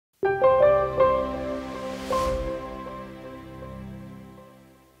Hi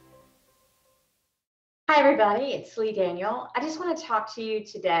everybody, it's Leigh Daniel. I just want to talk to you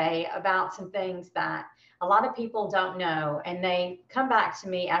today about some things that a lot of people don't know, and they come back to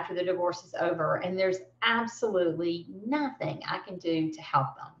me after the divorce is over and there's absolutely nothing I can do to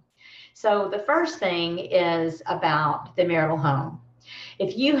help them. So the first thing is about the marital home.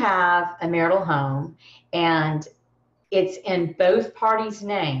 If you have a marital home and it's in both parties'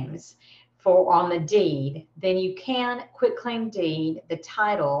 names on the deed, then you can quitclaim deed the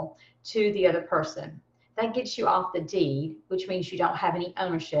title to the other person. That gets you off the deed, which means you don't have any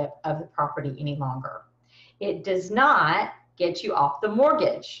ownership of the property any longer. It does not get you off the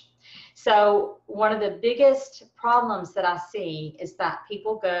mortgage. So one of the biggest problems that I see is that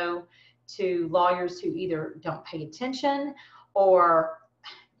people go to lawyers who either don't pay attention or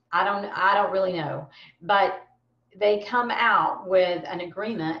I don't really know, but they come out with an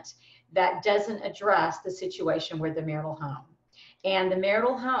agreement that doesn't address the situation with the marital home. And the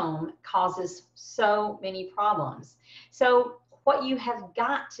marital home causes so many problems. So what you have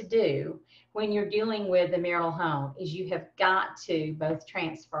got to do when you're dealing with the marital home is you have got to both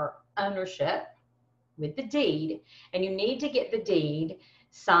transfer ownership with the deed, and you need to get the deed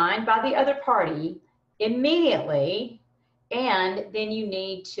signed by the other party immediately, and then you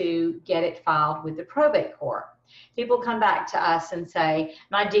need to get it filed with the probate court. People come back to us and say,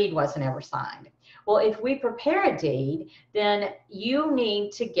 my deed wasn't ever signed. Well, if we prepare a deed, then you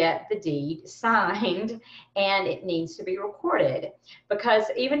need to get the deed signed and it needs to be recorded, because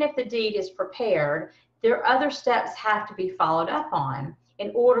even if the deed is prepared, there are other steps have to be followed up on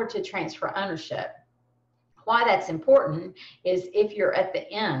in order to transfer ownership. Why that's important is if you're at the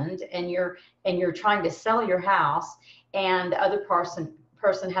end and you're trying to sell your house and the other person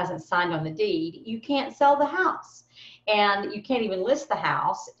hasn't signed on the deed, you can't sell the house, and you can't even list the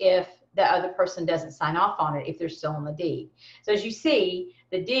house if the other person doesn't sign off on it if they're still on the deed. So as you see,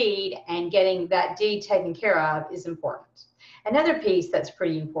 the deed and getting that deed taken care of is important. Another piece that's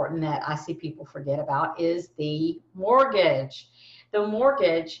pretty important that I see people forget about is the mortgage. The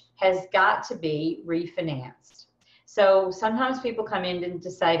mortgage has got to be refinanced. So sometimes people come in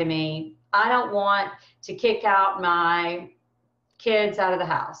to say to me, I don't want to kick out my kids out of the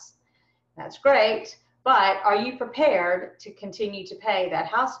house. That's great, but are you prepared to continue to pay that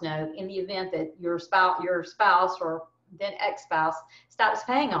house note in the event that your spouse or then ex-spouse stops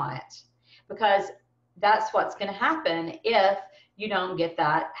paying on it? Because that's what's going to happen if you don't get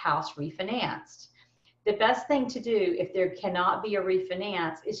that house refinanced. The best thing to do if there cannot be a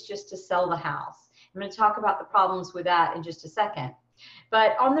refinance is just to sell the house. I'm going to talk about the problems with that in just a second.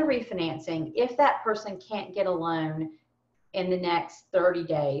 But on the refinancing, if that person can't get a loan in the next 30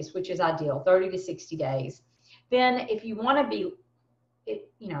 days, which is ideal, 30 to 60 days, then if you want to be,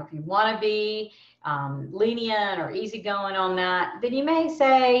 lenient or easygoing on that, then you may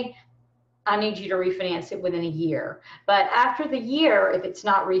say, I need you to refinance it within a year. But after the year, if it's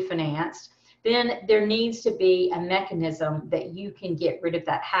not refinanced, then there needs to be a mechanism that you can get rid of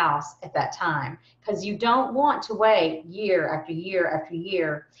that house at that time, because you don't want to wait year after year after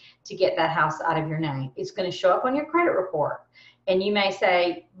year to get that house out of your name. It's going to show up on your credit report, and you may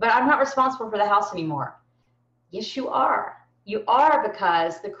say, but I'm not responsible for the house anymore. Yes, you are. You are,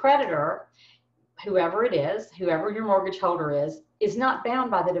 because the creditor, whoever it is, whoever your mortgage holder is not bound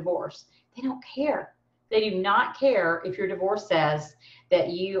by the divorce. They don't care. They do not care if your divorce says that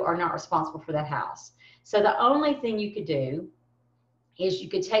you are not responsible for that house. So the only thing you could do is you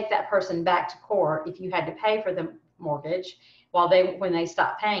could take that person back to court if you had to pay for the mortgage when they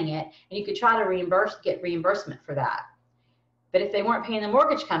stop paying it, and you could try to get reimbursement for that. But if they weren't paying the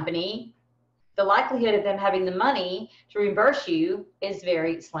mortgage company, the likelihood of them having the money to reimburse you is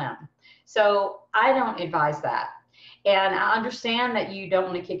very slim. So I don't advise that. And I understand that you don't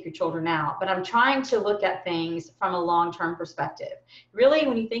want to kick your children out, but I'm trying to look at things from a long-term perspective. Really,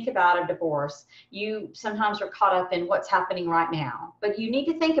 when you think about a divorce, you sometimes are caught up in what's happening right now, but you need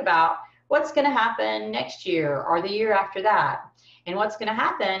to think about what's going to happen next year or the year after that. And what's going to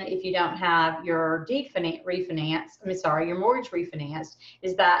happen if you don't have your deed your mortgage refinanced,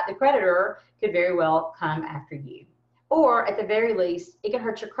 is that the creditor could very well come after you. Or at the very least, it can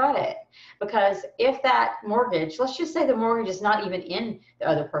hurt your credit, because if that mortgage, let's just say the mortgage is not even in the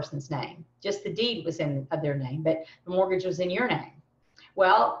other person's name, just the deed was in their name, but the mortgage was in your name.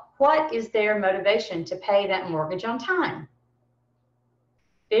 Well, what is their motivation to pay that mortgage on time?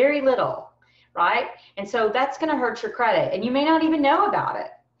 Very little, right? And so that's going to hurt your credit, and you may not even know about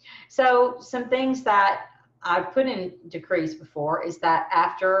it. So some things that I've put in decrees before is that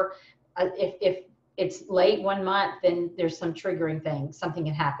after, if it's late one month, then there's some triggering thing, something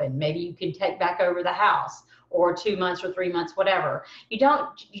can happen. Maybe you can take back over the house, or 2 months or 3 months, whatever. You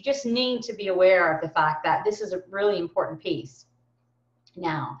just need to be aware of the fact that this is a really important piece.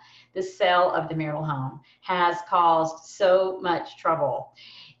 Now, the sale of the marital home has caused so much trouble.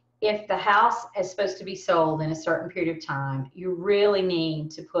 If the house is supposed to be sold in a certain period of time, you really need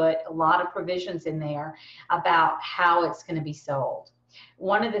to put a lot of provisions in there about how it's going to be sold.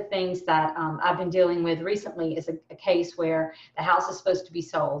 One of the things that I've been dealing with recently is a case where the house is supposed to be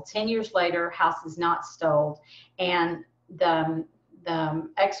sold. 10 years later, house is not sold, and the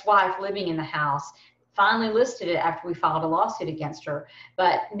ex-wife living in the house finally listed it after we filed a lawsuit against her,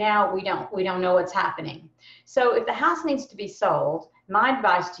 but now we don't know what's happening. So if the house needs to be sold, my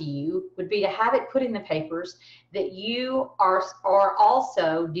advice to you would be to have it put in the papers that you are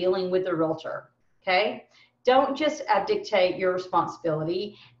also dealing with the realtor, okay? Don't just dictate your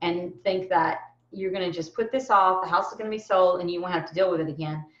responsibility and think that you're going to just put this off, the house is going to be sold, and you won't have to deal with it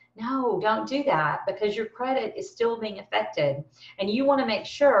again. No, don't do that, because your credit is still being affected, and you want to make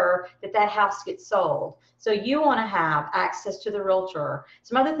sure that that house gets sold. So you want to have access to the realtor.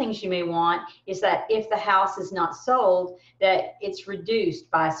 Some other things you may want is that if the house is not sold, that it's reduced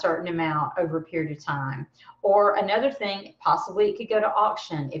by a certain amount over a period of time. Or another thing, possibly it could go to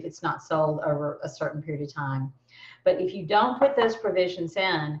auction if it's not sold over a certain period of time. But if you don't put those provisions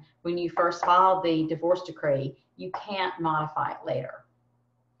in when you first filed the divorce decree, you can't modify it later.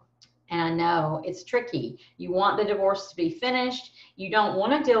 And I know it's tricky. You want the divorce to be finished. You don't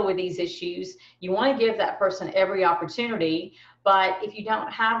want to deal with these issues. You want to give that person every opportunity. But if you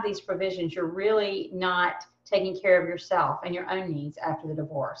don't have these provisions, you're really not taking care of yourself and your own needs after the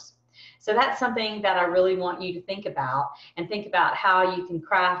divorce. So that's something that I really want you to think about, and think about how you can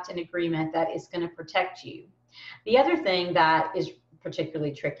craft an agreement that is going to protect you. The other thing that is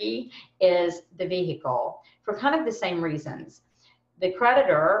particularly tricky is the vehicle, for kind of the same reasons. The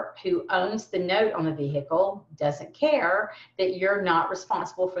creditor who owns the note on the vehicle doesn't care that you're not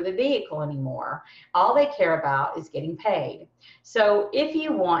responsible for the vehicle anymore. All they care about is getting paid. So if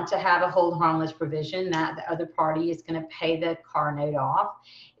you want to have a hold harmless provision that the other party is going to pay the car note off,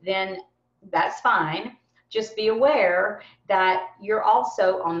 then that's fine. Just be aware that you're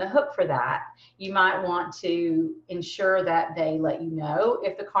also on the hook for that. You might want to ensure that they let you know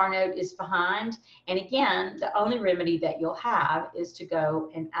if the car note is behind. And again, the only remedy that you'll have is to go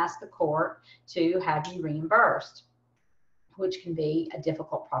and ask the court to have you reimbursed, which can be a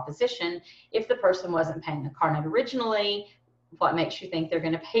difficult proposition. If the person wasn't paying the car note originally, what makes you think they're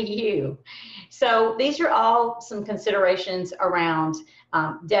going to pay you? So these are all some considerations around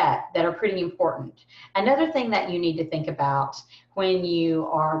debt that are pretty important. Another thing that you need to think about when you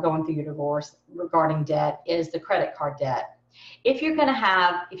are going through your divorce regarding debt is the credit card debt. If you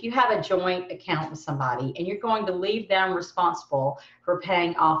have a joint account with somebody and you're going to leave them responsible for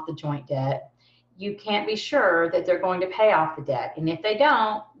paying off the joint debt, you can't be sure that they're going to pay off the debt. And if they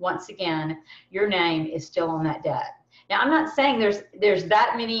don't, once again, your name is still on that debt. Now, I'm not saying there's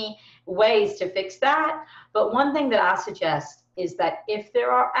that many ways to fix that, but one thing that I suggest is that if there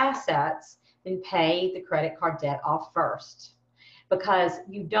are assets, then pay the credit card debt off first, because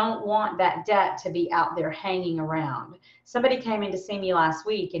you don't want that debt to be out there hanging around. Somebody came in to see me last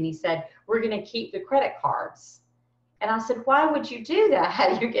week and he said, we're going to keep the credit cards. And I said, why would you do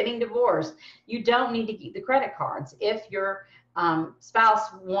that? You're getting divorced. You don't need to keep the credit cards. If your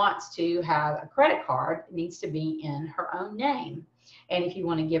spouse wants to have a credit card, it needs to be in her own name. And if you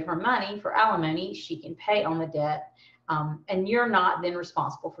want to give her money for alimony, she can pay on the debt, and you're not then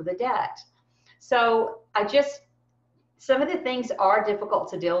responsible for the debt. So some of the things are difficult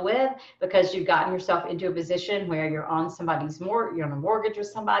to deal with because you've gotten yourself into a position where you're on you're on a mortgage with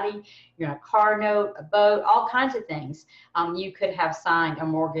somebody, you're on a car note, a boat, all kinds of things. You could have signed a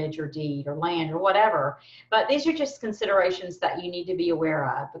mortgage or deed or land or whatever. But these are just considerations that you need to be aware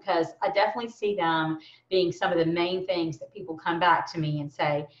of, because I definitely see them being some of the main things that people come back to me and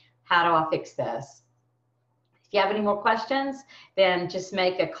say, how do I fix this? If you have any more questions, then just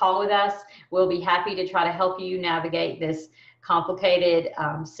make a call with us. We'll be happy to try to help you navigate this complicated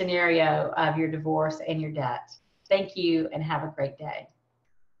scenario of your divorce and your debt. Thank you, and have a great day.